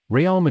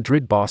Real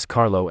Madrid boss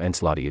Carlo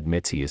Ancelotti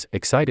admits he is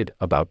excited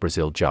about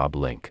Brazil job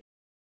link.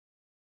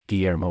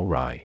 Guillermo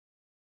Rai.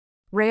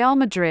 Real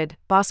Madrid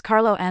boss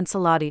Carlo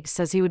Ancelotti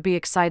says he would be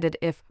excited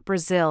if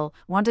Brazil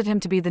wanted him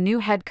to be the new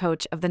head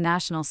coach of the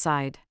national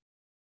side.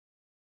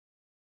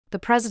 The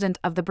president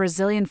of the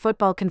Brazilian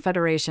Football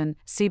Confederation,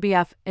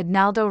 CBF,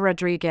 Ednaldo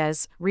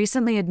Rodrigues,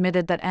 recently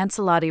admitted that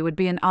Ancelotti would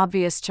be an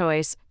obvious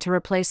choice to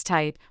replace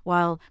Tite,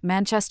 while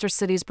Manchester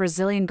City's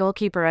Brazilian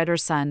goalkeeper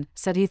Ederson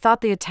said he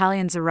thought the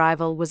Italian's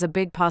arrival was a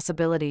big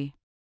possibility.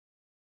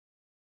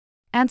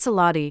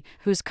 Ancelotti,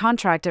 whose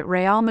contract at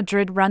Real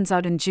Madrid runs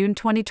out in June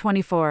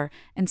 2024,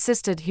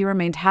 insisted he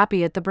remained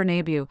happy at the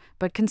Bernabeu,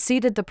 but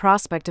conceded the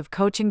prospect of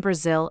coaching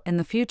Brazil in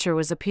the future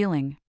was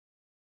appealing.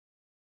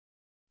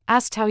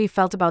 Asked how he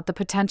felt about the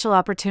potential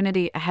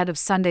opportunity ahead of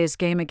Sunday's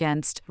game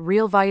against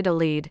Real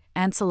Valladolid,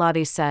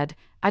 Ancelotti said,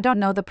 "I don't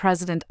know the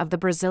president of the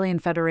Brazilian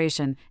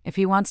Federation. If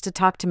he wants to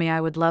talk to me, I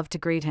would love to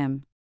greet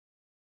him.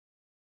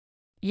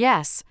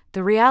 Yes,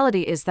 the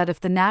reality is that if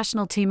the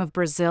national team of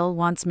Brazil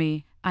wants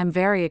me, I'm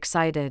very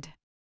excited.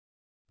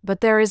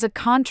 But there is a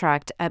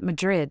contract at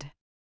Madrid.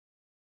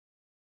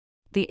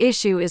 The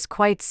issue is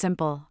quite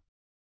simple.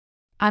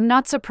 I'm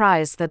not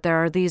surprised that there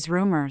are these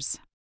rumors.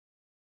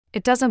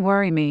 It doesn't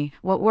worry me.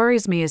 What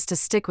worries me is to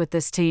stick with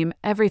this team.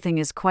 Everything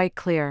is quite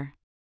clear.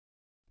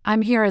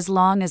 I'm here as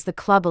long as the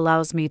club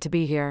allows me to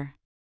be here.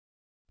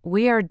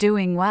 We are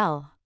doing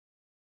well.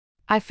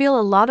 I feel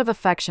a lot of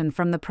affection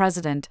from the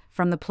president,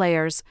 from the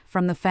players,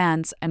 from the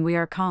fans, and we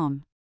are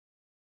calm."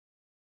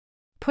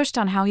 Pushed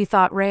on how he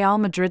thought Real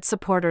Madrid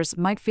supporters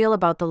might feel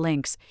about the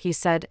links, he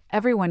said,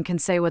 "Everyone can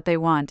say what they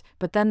want,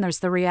 but then there's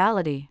the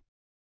reality.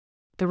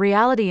 The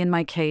reality in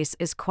my case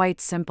is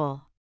quite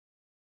simple.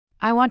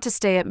 I want to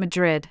stay at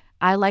Madrid.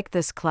 I like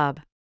this club.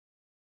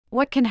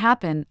 What can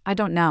happen, I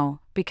don't know,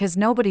 because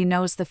nobody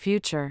knows the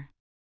future."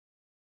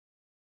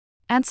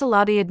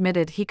 Ancelotti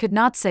admitted he could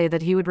not say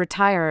that he would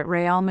retire at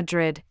Real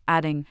Madrid,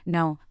 adding,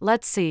 "No,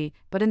 let's see,"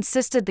 but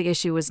insisted the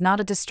issue was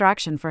not a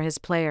distraction for his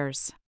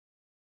players.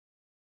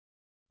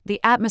 "The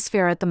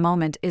atmosphere at the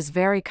moment is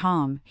very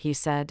calm," he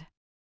said.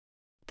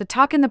 "The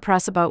talk in the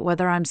press about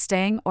whether I'm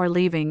staying or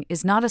leaving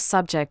is not a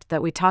subject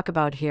that we talk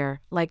about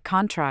here, like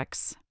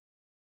contracts.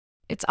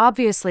 It's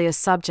obviously a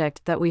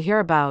subject that we hear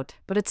about,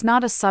 but it's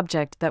not a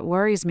subject that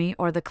worries me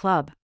or the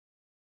club."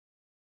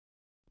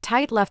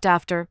 Tite left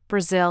after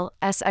Brazil's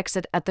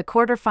exit at the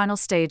quarter-final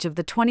stage of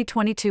the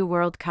 2022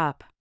 World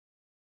Cup.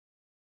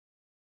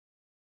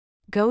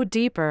 Go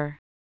deeper.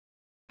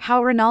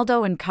 How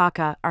Ronaldo and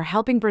Kaká are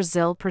helping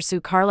Brazil pursue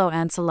Carlo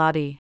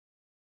Ancelotti.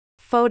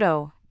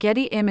 Photo,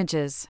 Getty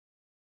Images.